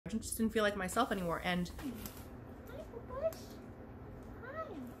I just didn't feel like myself anymore. And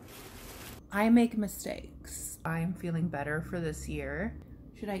I make mistakes. I'm feeling better for this year.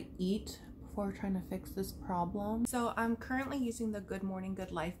 Should I eat before trying to fix this problem? So I'm currently using the Good Morning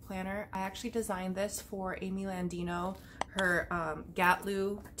Good Life planner. I actually designed this for Amy Landino, her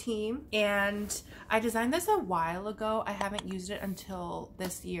Gatlu team, and I designed this a while ago. I haven't used it until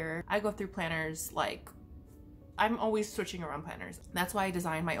this year. I go through planners, like, I'm always switching around planners. That's why I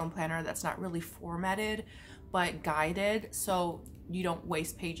designed my own planner that's not really formatted but guided, so you don't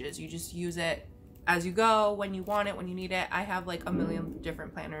waste pages. You just use it as you go, when you want it, when you need it. I have like a million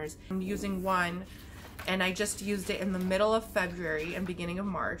different planners. I'm using one, and I just used it in the middle of February and beginning of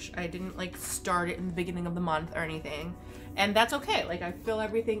March. I didn't like start it in the beginning of the month or anything, and that's okay. Like, I fill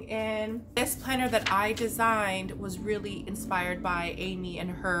everything in. This planner that I designed was really inspired by Amy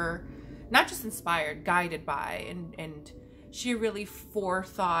and her, not just inspired, guided by, and she really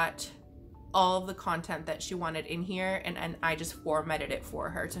forethought all of the content that she wanted in here, and I just formatted it for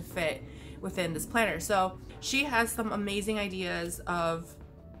her to fit within this planner. So she has some amazing ideas of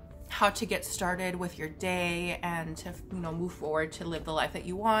how to get started with your day and to, you know, move forward to live the life that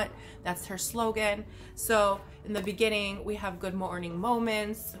you want. That's her slogan. So in the beginning, we have good morning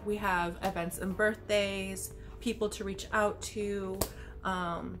moments, we have events and birthdays, people to reach out to,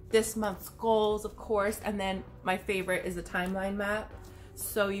 this month's goals, of course, and then my favorite is a timeline map.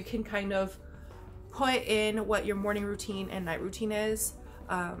 So you can kind of put in what your morning routine and night routine is.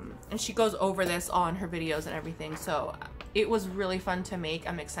 And she goes over this on her videos and everything. So it was really fun to make.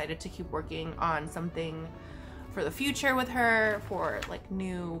 I'm excited to keep working on something for the future with her, for like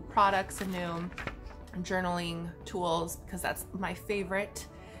new products and new journaling tools, because that's my favorite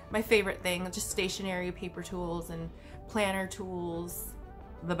thing. Just stationery, paper tools, and planner tools,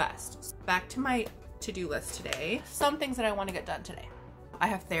 the best. Back to my to-do list today. Some things that I want to get done today. I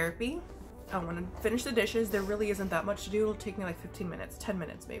have therapy. I want to finish the dishes. There really isn't that much to do. It'll take me like 15 minutes, 10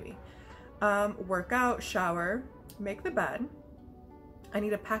 minutes maybe. Workout, shower, make the bed. I need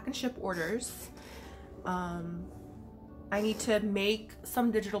to pack and ship orders. I need to make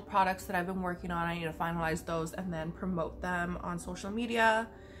some digital products that I've been working on. I need to finalize those and then promote them on social media.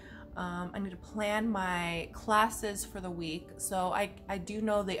 I need to plan my classes for the week. So I do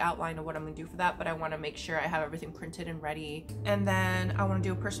know the outline of what I'm gonna do for that, but I wanna make sure I have everything printed and ready. And then I wanna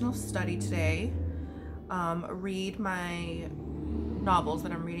do a personal study today, read my novels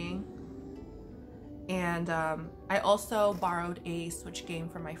that I'm reading. And I also borrowed a Switch game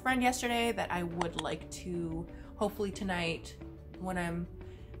from my friend yesterday that I would like to, hopefully tonight,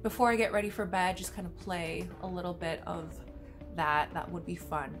 before I get ready for bed, just kind of play a little bit of that would be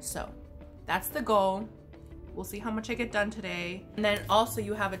fun. So that's the goal. We'll see how much I get done today. And then also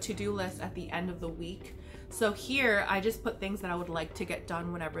you have a to-do list at the end of the week. So here I just put things that I would like to get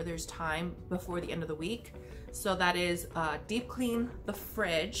done whenever there's time before the end of the week. So that is deep clean the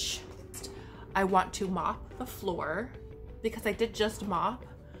fridge. I want to mop the floor because I did just mop,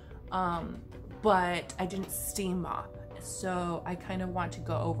 but I didn't steam mop. So I kind of want to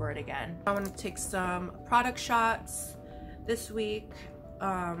go over it again. I want to take some product shots this week.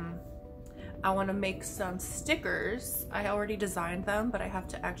 I want to make some stickers. I already designed them, but I have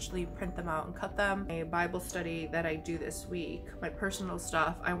to actually print them out and cut them. A Bible study that I do this week, my personal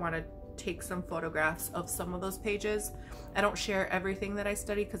stuff, I want to take some photographs of some of those pages. I don't share everything that I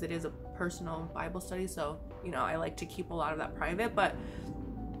study because it is a personal Bible study, so you know, I like to keep a lot of that private, but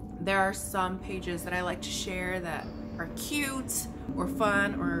there are some pages that I like to share that are cute or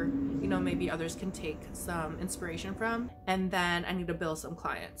fun, or you know, maybe others can take some inspiration from. And then I need to bill some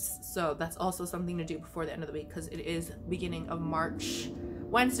clients, so that's also something to do before the end of the week because it is beginning of March.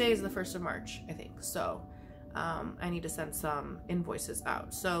 Wednesday is the 1st of March, I think. So I need to send some invoices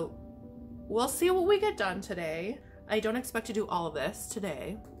out. So we'll see what we get done today. I don't expect to do all of this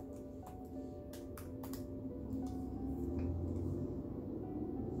today.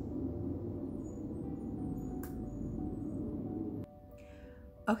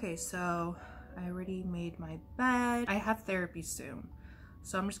 Okay, so I already made my bed. I have therapy soon,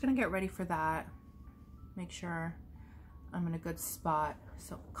 so I'm just gonna get ready for that. Make sure I'm in a good spot,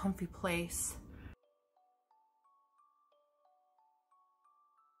 so comfy place.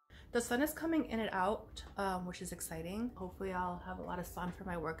 The sun is coming in and out, which is exciting. Hopefully I'll have a lot of sun for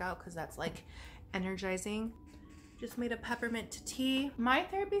my workout because that's like energizing. Just made a peppermint tea. My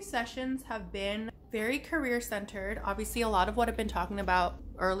therapy sessions have been very career centered. Obviously a lot of what I've been talking about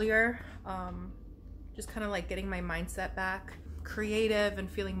earlier, just kind of like getting my mindset back, creative and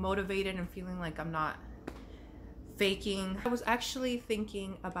feeling motivated and feeling like I'm not faking. I was actually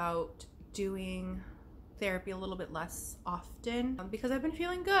thinking about doing therapy a little bit less often because I've been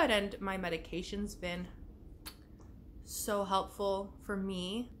feeling good, and my medication's been so helpful for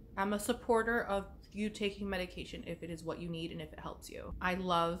me. I'm a supporter of you taking medication if it is what you need and if it helps you. I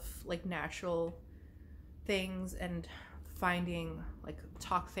love like natural things and finding like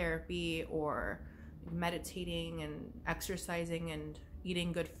talk therapy or meditating and exercising and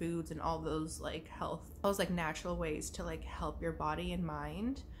eating good foods and all those like those like natural ways to like help your body and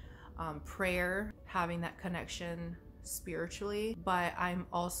mind. Prayer, having that connection spiritually, but I'm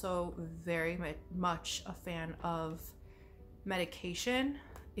also very much a fan of medication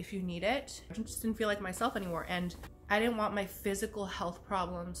if you need it. I just didn't feel like myself anymore, and I didn't want my physical health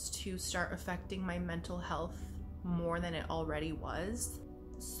problems to start affecting my mental health more than it already was.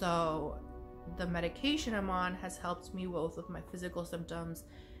 So the medication I'm on has helped me both with my physical symptoms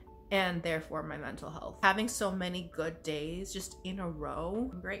and therefore my mental health. Having so many good days just in a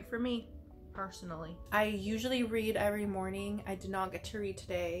row, great for me personally. I usually read every morning. I did not get to read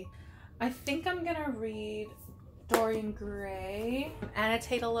today. I think I'm gonna read Dorian Gray,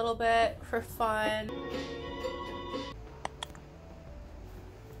 annotate a little bit for fun.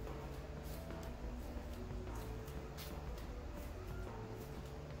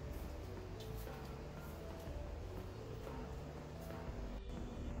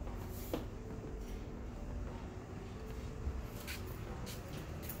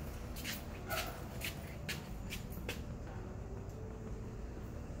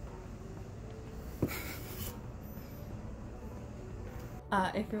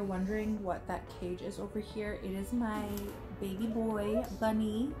 If you're wondering what that cage is over here, it is my baby boy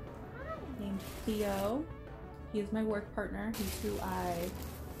bunny named Theo. He is my work partner. He's who I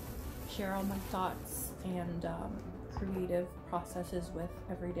share all my thoughts and creative processes with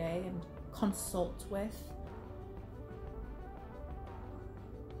every day and consult with.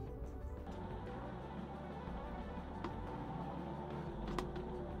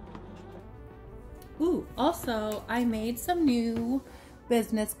 Ooh, also I made some new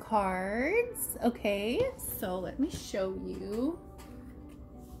business cards. Okay, so let me show you.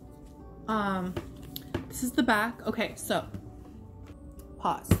 This is the back. Okay, so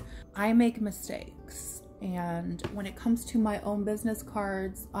pause. I make mistakes, and when it comes to my own business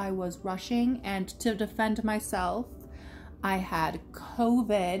cards, I was rushing, and to defend myself, I had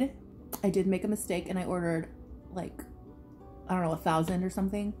COVID. I did make a mistake and I ordered like, I don't know, 1,000 or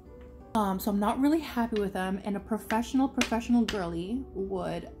something. So I'm not really happy with them, and a professional girly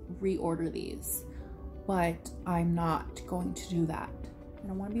would reorder these, but I'm not going to do that. I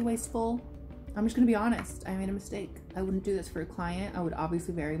don't want to be wasteful. I'm just gonna be honest. I made a mistake. I wouldn't do this for a client. I would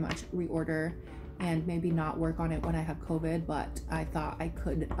obviously very much reorder and maybe not work on it when I have COVID, but I thought I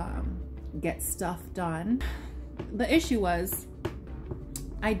could get stuff done. The issue was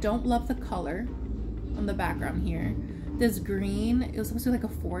I don't love the color on the background here. This green, it was supposed to be like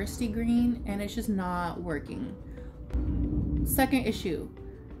a foresty green, and it's just not working. Second issue,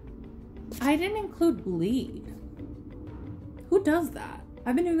 I didn't include bleed. Who does that?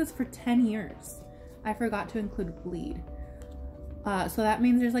 I've been doing this for 10 years. I forgot to include bleed. So that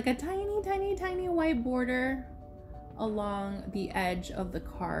means there's like a tiny white border along the edge of the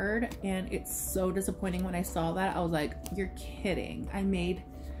card, and it's so disappointing. When I saw that, I was like, you're kidding. I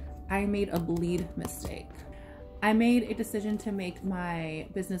made a bleed mistake. I made a decision to make my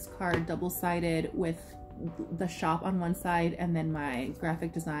business card double-sided with the shop on one side and then my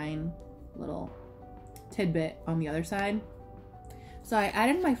graphic design little tidbit on the other side. So I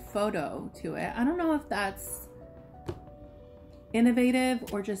added my photo to it. I don't know if that's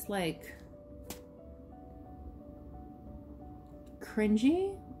innovative or just like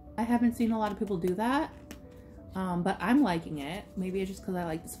cringy. I haven't seen a lot of people do that, but I'm liking it. Maybe it's just because I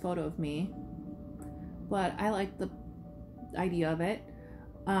like this photo of me. But I like the idea of it.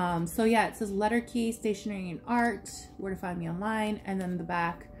 So yeah, it says letter key, stationery and art, where to find me online, and then the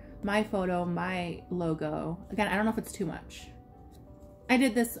back, my photo, my logo. Again, I don't know if it's too much. I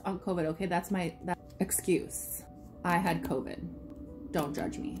did this on COVID, okay? That's my excuse. I had COVID. Don't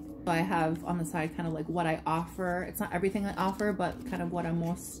judge me. So I have on the side kind of like what I offer. It's not everything I offer, but kind of what I'm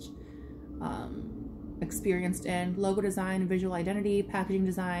most experienced in. Logo design, visual identity, packaging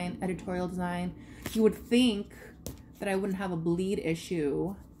design, editorial design. You would think that I wouldn't have a bleed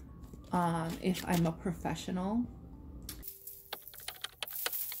issue if I'm a professional.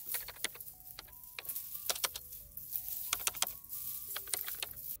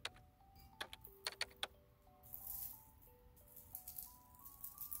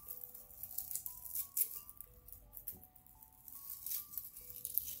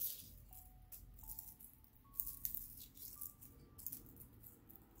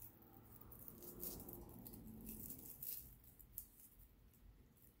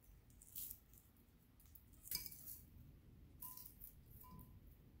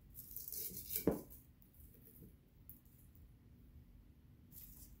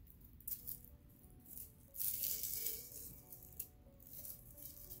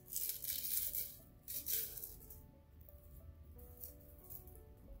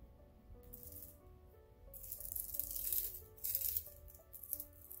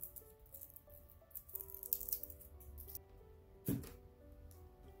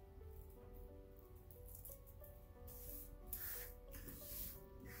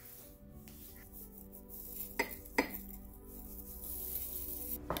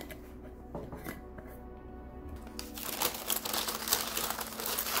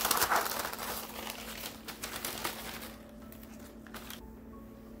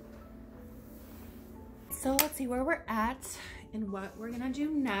 So let's see where we're at and what we're gonna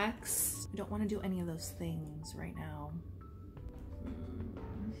do next. I don't want to do any of those things right now.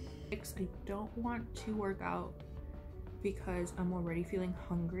 I don't want to work out because I'm already feeling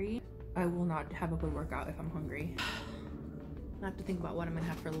hungry. I will not have a good workout if I'm hungry. I have to think about what I'm gonna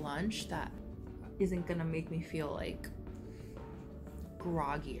have for lunch that isn't gonna make me feel like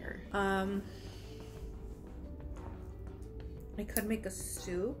groggier. I could make a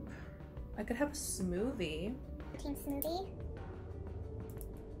soup. I could have a smoothie. Protein smoothie.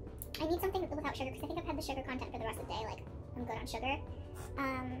 I need something without sugar because I think I've had the sugar content for the rest of the day. Like, I'm good on sugar.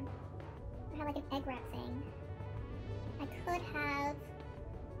 I have like an egg wrap thing. I could have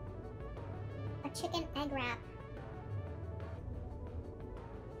a chicken egg wrap.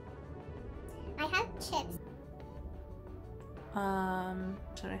 I have chips.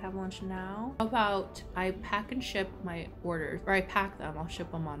 Should I have lunch now? How about I pack and ship my orders, or I pack them, I'll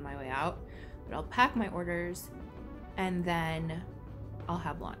ship them on my way out, but I'll pack my orders and then I'll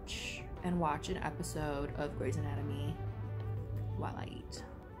have lunch and watch an episode of Grey's Anatomy while I eat.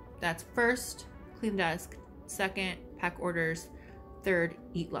 That's first, clean desk, second, pack orders, third,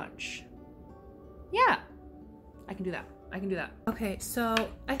 eat lunch. Yeah, I can do that. I can do that. Okay, so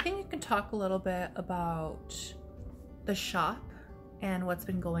I think I can talk a little bit about the shop and what's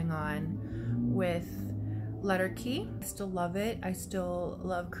been going on with Letterkey. I still love it. I still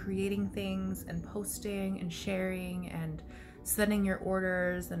love creating things and posting and sharing and sending your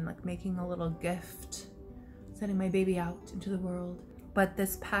orders and like making a little gift, sending my baby out into the world. But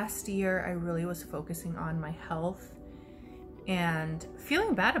this past year, I really was focusing on my health and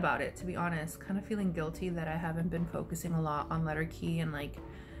feeling bad about it, to be honest. Kind of feeling guilty that I haven't been focusing a lot on Letterkey and like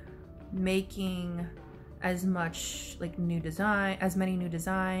making as much like as many new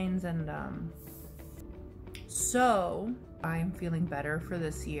designs, and so I'm feeling better for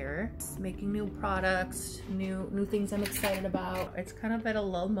this year. Making new products, new things I'm excited about. It's kind of at a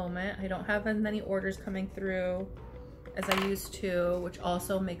lull moment. I don't have as many orders coming through as I used to, which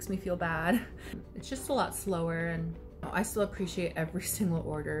also makes me feel bad. It's just a lot slower, and I still appreciate every single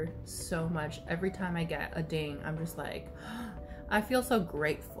order so much. Every time I get a ding, I'm just like, I feel so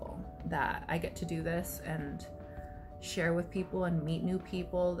grateful that I get to do this and share with people and meet new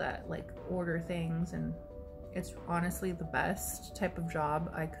people that like order things, and it's honestly the best type of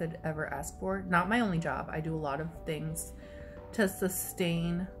job I could ever ask for. Not my only job. I do a lot of things to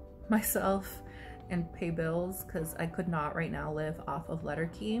sustain myself and pay bills because I could not right now live off of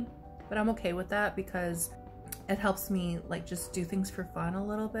Letterkey, but I'm okay with that because it helps me like just do things for fun a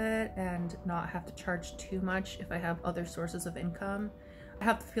little bit and not have to charge too much if I have other sources of income. I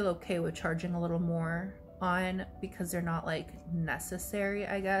have to feel okay with charging a little more on because they're not like necessary,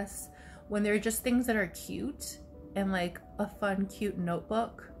 I guess. When they're just things that are cute and like a fun, cute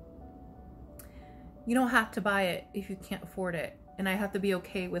notebook, you don't have to buy it if you can't afford it. And I have to be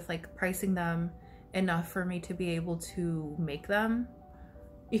okay with like pricing them enough for me to be able to make them.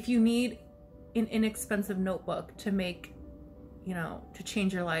 If you need an inexpensive notebook to make, you know, to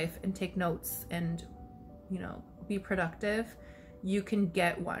change your life and take notes and, you know, be productive, you can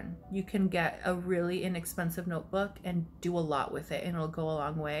get one. You can get a really inexpensive notebook and do a lot with it, and it'll go a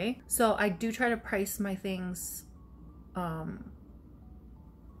long way. So I do try to price my things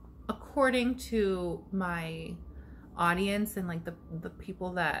according to my audience and like the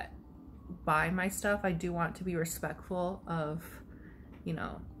people that buy my stuff. I do want to be respectful of, you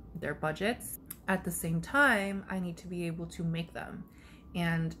know, their budgets. At the same time, I need to be able to make them.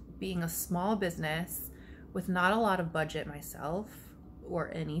 And being a small business with not a lot of budget myself, or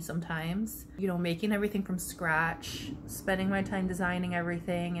any sometimes, you know, making everything from scratch, spending my time designing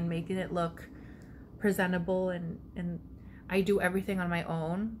everything and making it look presentable, and I do everything on my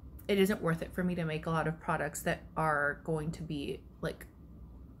own, it isn't worth it for me to make a lot of products that are going to be like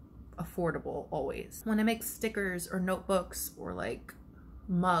affordable always. When I make stickers or notebooks or like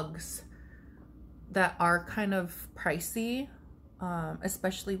mugs that are kind of pricey,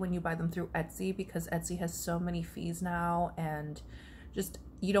 especially when you buy them through Etsy, because Etsy has so many fees now, and just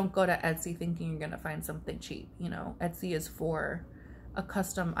you don't go to Etsy thinking you're gonna find something cheap. You know, Etsy is for a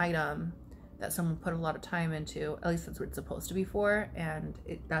custom item that someone put a lot of time into. At least that's what it's supposed to be for, and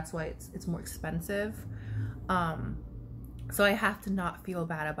that's why it's more expensive. So I have to not feel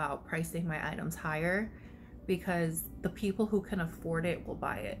bad about pricing my items higher, because the people who can afford it will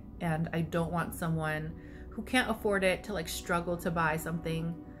buy it, and I don't want someone who can't afford it to like struggle to buy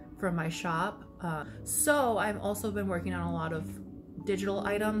something from my shop. So I've also been working on a lot of digital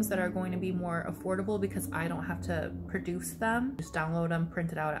items that are going to be more affordable because I don't have to produce them. Just download them,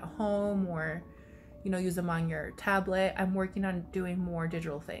 print it out at home, or, you know, use them on your tablet. I'm working on doing more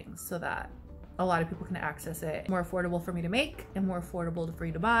digital things so that a lot of people can access it. More affordable for me to make and more affordable for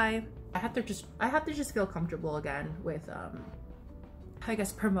you to buy. I have to just feel comfortable again with I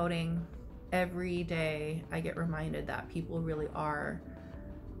guess promoting. Every day I get reminded that people really are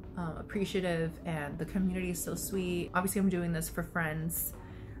appreciative and the community is so sweet. Obviously I'm doing this for friends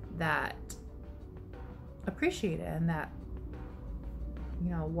that appreciate it and that, you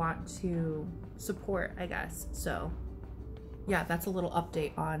know, want to support, I guess. So yeah, that's a little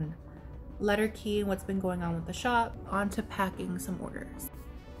update on Letter Key and what's been going on with the shop. On to packing some orders.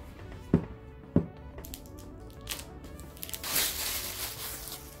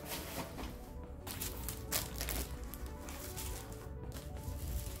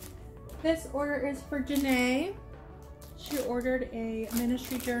 This order is for Janae. She ordered a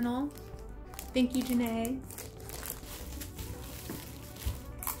ministry journal. Thank you, Janae.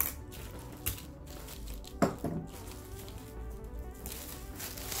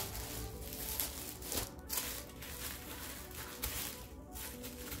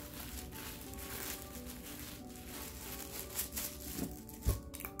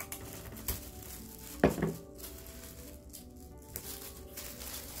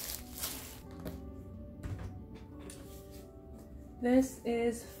 This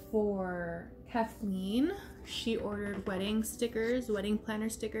is for Kathleen. She ordered wedding stickers, wedding planner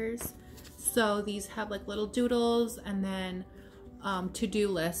stickers. So these have like little doodles and then to-do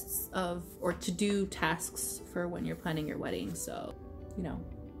lists of, or to-do tasks for when you're planning your wedding. So, you know,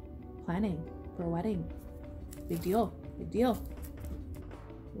 planning for a wedding. Big deal, big deal.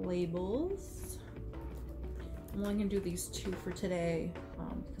 Labels. I'm only gonna do these 2 for today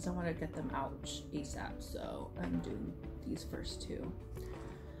because I want to get them out ASAP. So I'm doing these first 2.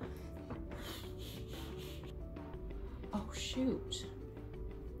 Oh shoot.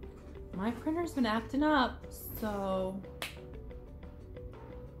 My printer's been acting up, so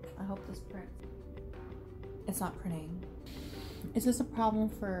I hope this prints. It's not printing. Is this a problem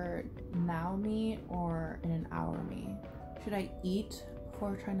for now me or in an hour me? Should I eat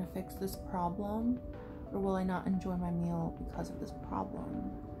before trying to fix this problem? Or will I not enjoy my meal because of this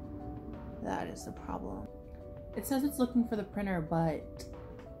problem? That is the problem. It says it's looking for the printer, but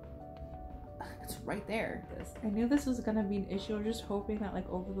it's right there. I knew this was gonna be an issue. I was just hoping that like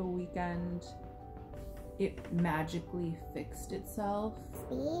over the weekend, it magically fixed itself.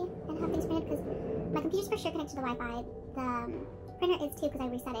 Speed and how things printed, because my computer's for sure connected to the Wi-Fi. The printer is too, because I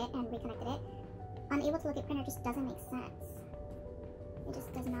reset it and reconnected it. Unable to look at printer just doesn't make sense. It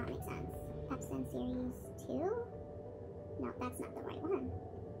just does not make sense. Epson Series 2? No, that's not the right one.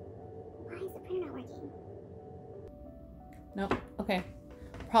 Why is the printer not working? Nope. Okay.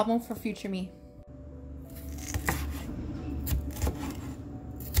 Problem for future me.